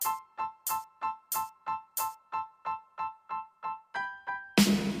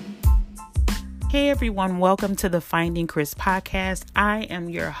Hey everyone, welcome to the Finding Chris podcast. I am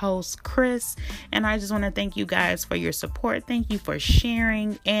your host, Chris, and I just want to thank you guys for your support. Thank you for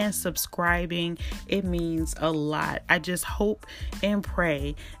sharing and subscribing. It means a lot. I just hope and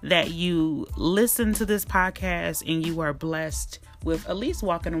pray that you listen to this podcast and you are blessed with at least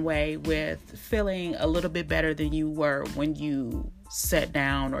walking away with feeling a little bit better than you were when you sat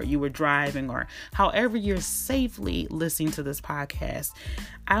down or you were driving or however you're safely listening to this podcast.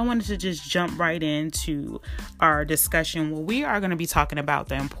 I wanted to just jump right into our discussion where we are going to be talking about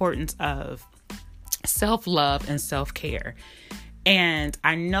the importance of self-love and self-care. And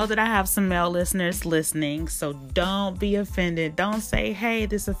I know that I have some male listeners listening, so don't be offended. Don't say, hey,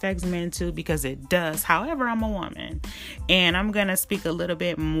 this affects men too, because it does. However, I'm a woman, and I'm going to speak a little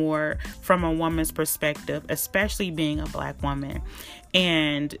bit more from a woman's perspective, especially being a Black woman.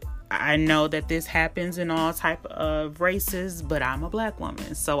 And I know that this happens in all type of races, but I'm a Black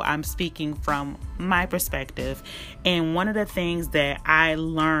woman, so I'm speaking from my perspective. And one of the things that I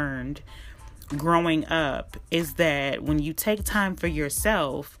learned growing up is that when you take time for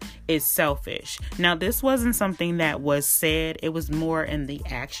yourself, it's selfish. Now, this wasn't something that was said. It was more in the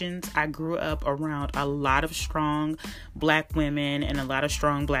actions. I grew up around a lot of strong Black women and a lot of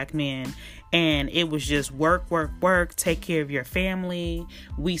strong Black men. And it was just work, take care of your family.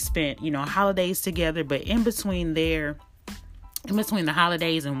 We spent, holidays together. But in between the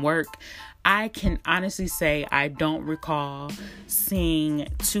holidays and work, I can honestly say I don't recall seeing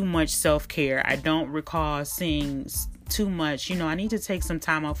too much self-care. I don't recall seeing too much, I need to take some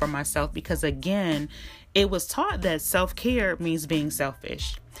time out for myself because, again, it was taught that self-care means being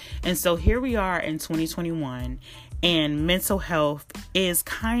selfish. And so here we are in 2021, and mental health is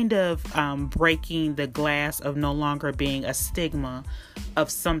kind of breaking the glass of no longer being a stigma of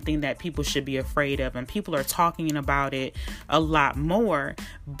something that people should be afraid of. And people are talking about it a lot more,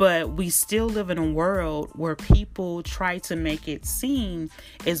 but we still live in a world where people try to make it seem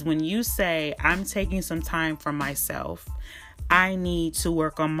is when you say, I'm taking some time for myself, I need to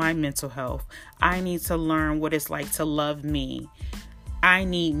work on my mental health. I need to learn what it's like to love me. I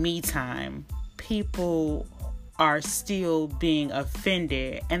need me time. People are still being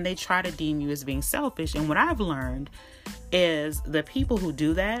offended and they try to deem you as being selfish. And what I've learned is the people who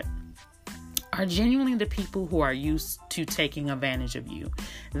do that are genuinely the people who are used to taking advantage of you.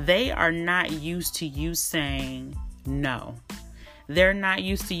 They are not used to you saying no. They're not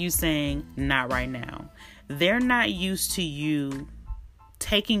used to you saying not right now. They're not used to you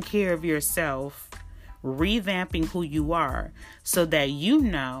taking care of yourself, revamping who you are so that you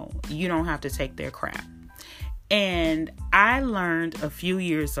don't have to take their crap. And I learned a few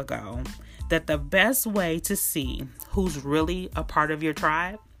years ago that the best way to see who's really a part of your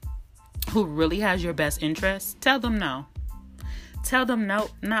tribe, who really has your best interests, tell them no. Tell them no,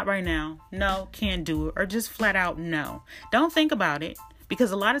 not right now. No, can't do it. Or just flat out no. Don't think about it,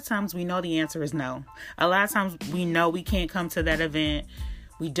 because a lot of times we know the answer is no. A lot of times we know we can't come to that event.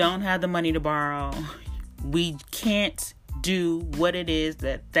 We don't have the money to borrow. We can't do what it is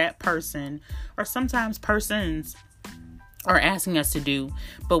that person or sometimes persons are asking us to do,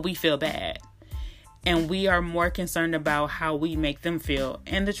 but we feel bad. And we are more concerned about how we make them feel.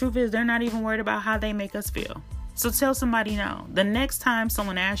 And the truth is, they're not even worried about how they make us feel. So tell somebody no. The next time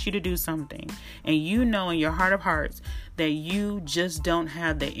someone asks you to do something and you know in your heart of hearts that you just don't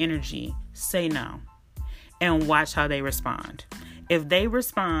have the energy, say no and watch how they respond. If they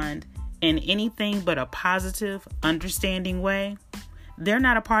respond in anything but a positive, understanding way, they're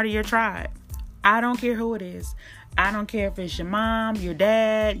not a part of your tribe. I don't care who it is. I don't care if it's your mom, your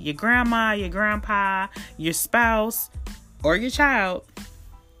dad, your grandma, your grandpa, your spouse, or your child.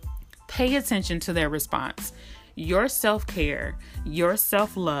 Pay attention to their response. Your self-care, your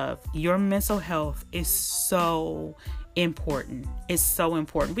self-love, your mental health is so important. It's so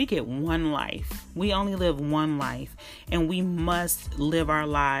important. We get one life. We only live one life, and we must live our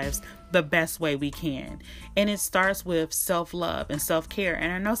lives the best way we can. And it starts with self-love and self-care.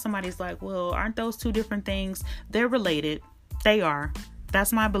 And I know somebody's like, well, aren't those two different things? They're related. They are.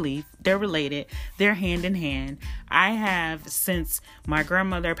 That's my belief. They're related. They're hand in hand. I have, since my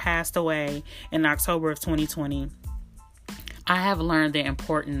grandmother passed away in October of 2020, I have learned the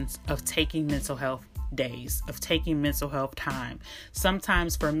importance of taking mental health days, of taking mental health time.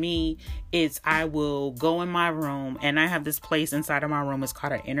 Sometimes for me, it's I will go in my room, and I have this place inside of my room. It's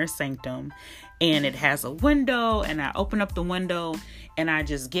called an inner sanctum, and it has a window, and I open up the window and I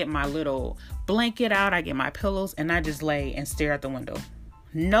just get my little blanket out. I get my pillows and I just lay and stare at the window.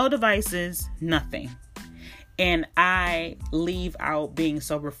 No devices, nothing. and I leave out being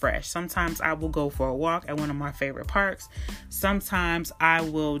so refreshed. Sometimes I will go for a walk at one of my favorite parks. Sometimes I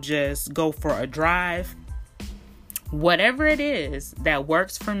will just go for a drive. Whatever it is that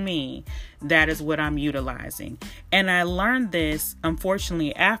works for me, that is what I'm utilizing. And I learned this,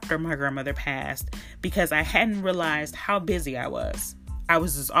 unfortunately, after my grandmother passed, because I hadn't realized how busy I was. I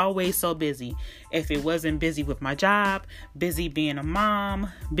was just always so busy. If it wasn't busy with my job, busy being a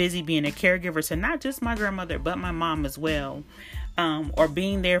mom, busy being a caregiver to not just my grandmother, but my mom as well, or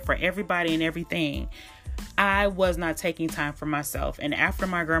being there for everybody and everything, I was not taking time for myself. And after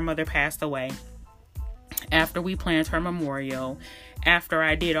my grandmother passed away, after we planned her memorial, after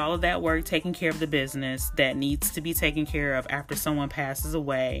I did all of that work, taking care of the business that needs to be taken care of after someone passes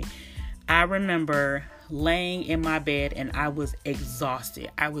away, I remember laying in my bed and I was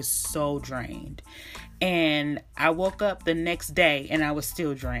exhausted. I was so drained. And I woke up the next day and I was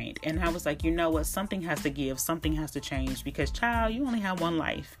still drained. And I was like, you know what? Something has to give. Something has to change, because, child, you only have one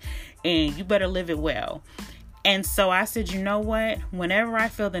life and you better live it well. And so I said, you know what? Whenever I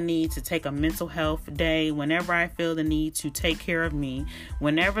feel the need to take a mental health day, whenever I feel the need to take care of me,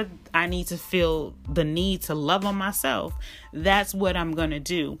 whenever I need to feel the need to love on myself, that's what I'm going to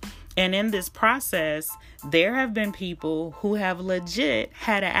do. And in this process, there have been people who have legit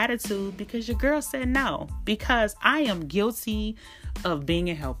had an attitude because your girl said no, because I am guilty of being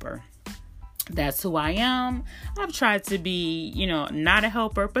a helper. That's who I am. I've tried to be, not a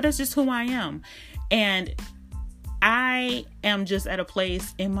helper, but it's just who I am. And I am just at a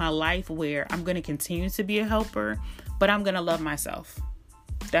place in my life where I'm going to continue to be a helper, but I'm going to love myself.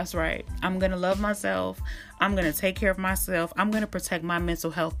 That's right. I'm going to love myself. I'm going to take care of myself. I'm going to protect my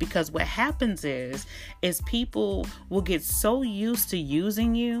mental health, because what happens is people will get so used to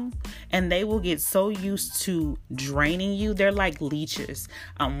using you, and they will get so used to draining you. They're like leeches.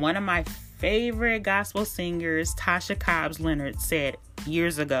 One of my favorite gospel singers, Tasha Cobbs Leonard, said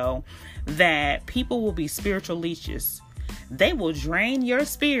years ago that people will be spiritual leeches. They will drain your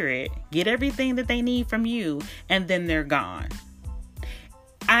spirit, get everything that they need from you, and then they're gone.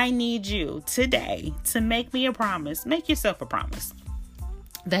 I need you today to make me a promise. Make yourself a promise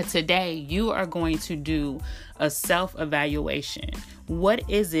that today you are going to do a self-evaluation. What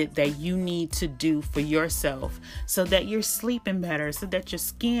is it that you need to do for yourself so that you're sleeping better, so that your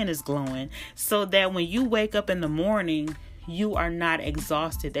skin is glowing, so that when you wake up in the morning, you are not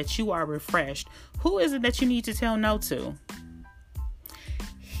exhausted, that you are refreshed? Who is it that you need to tell no to?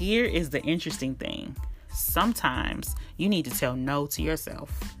 Here is the interesting thing. Sometimes you need to tell no to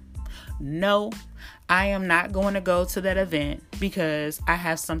yourself. No, I am not going to go to that event because I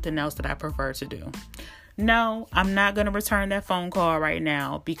have something else that I prefer to do. No, I'm not going to return that phone call right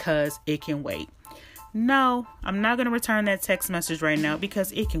now because it can wait. No, I'm not going to return that text message right now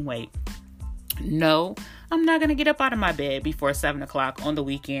because it can wait. No, I'm not going to get up out of my bed before 7 o'clock on the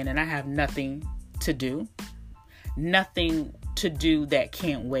weekend and I have nothing to do. Nothing to do that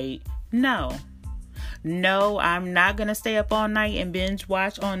can't wait. No, I'm not going to stay up all night and binge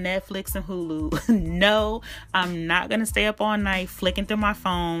watch on Netflix and Hulu. No, I'm not going to stay up all night flicking through my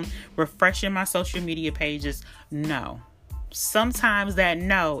phone, refreshing my social media pages. No. Sometimes that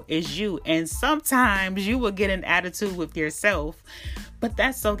no is you, and sometimes you will get an attitude with yourself, but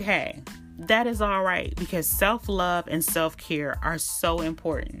that's okay. That is all right, because self-love and self-care are so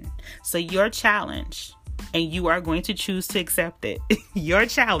important. So your challenge, and you are going to choose to accept it, your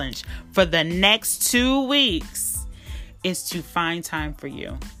challenge for the next 2 weeks is to find time for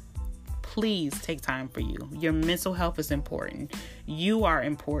you. Please take time for you. Your mental health is important. You are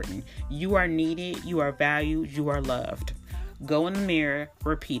important. You are needed. You are valued. You are loved. Go in the mirror,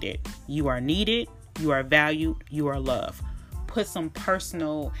 repeat it. You are needed. You are valued. You are loved. Put some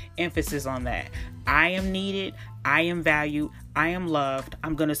personal emphasis on that. I am needed. I am valued. I am loved.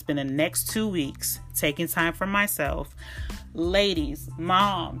 I'm going to spend the next 2 weeks taking time for myself. Ladies,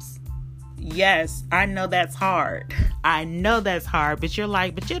 moms, yes, I know that's hard. But you're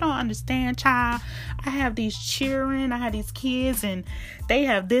like, but you don't understand, child. I have these children. I have these kids and they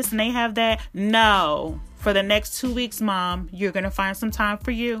have this and they have that. No, for the next 2 weeks, mom, you're going to find some time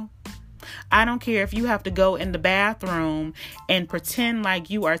for you. I don't care if you have to go in the bathroom and pretend like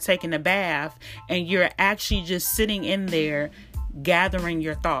you are taking a bath and you're actually just sitting in there gathering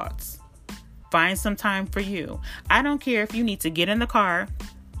your thoughts. Find some time for you. I don't care if you need to get in the car,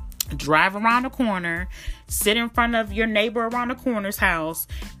 drive around the corner, sit in front of your neighbor around the corner's house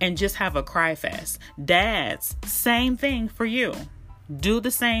and just have a cry fest. Dads, same thing for you. Do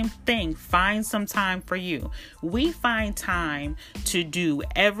the same thing. Find some time for you. We find time to do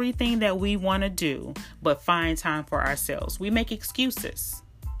everything that we want to do, but find time for ourselves. We make excuses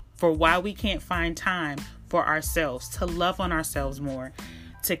for why we can't find time for ourselves, to love on ourselves more,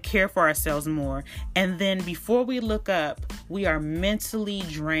 to care for ourselves more. And then before we look up, we are mentally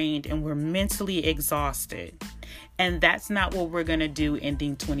drained and we're mentally exhausted. And that's not what we're going to do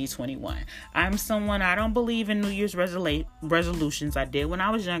ending 2021. I'm someone, I don't believe in New Year's resolutions. I did when I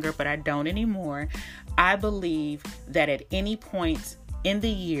was younger, but I don't anymore. I believe that at any point in the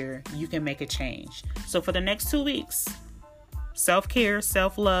year, you can make a change. So for the next 2 weeks, self-care,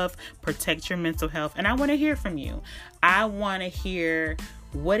 self-love, protect your mental health. And I want to hear from you. I want to hear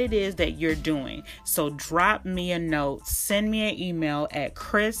what it is that you're doing. So drop me a note, send me an email at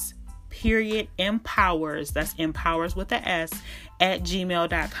Chris.empowers, that's empowers with an S,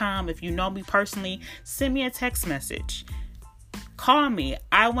 @gmail.com. If you know me personally, send me a text message. Call me.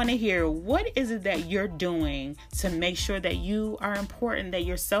 I want to hear, what is it that you're doing to make sure that you are important, that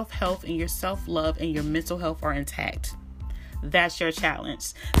your self-health and your self-love and your mental health are intact. That's your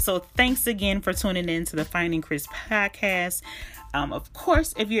challenge. So thanks again for tuning in to the Finding Chris podcast. Of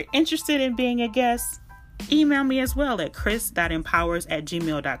course, if you're interested in being a guest, email me as well at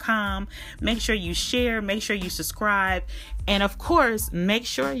chris.empowers@gmail.com. Make sure you share, make sure you subscribe, and of course, make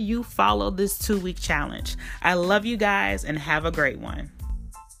sure you follow this 2-week challenge. I love you guys and have a great one.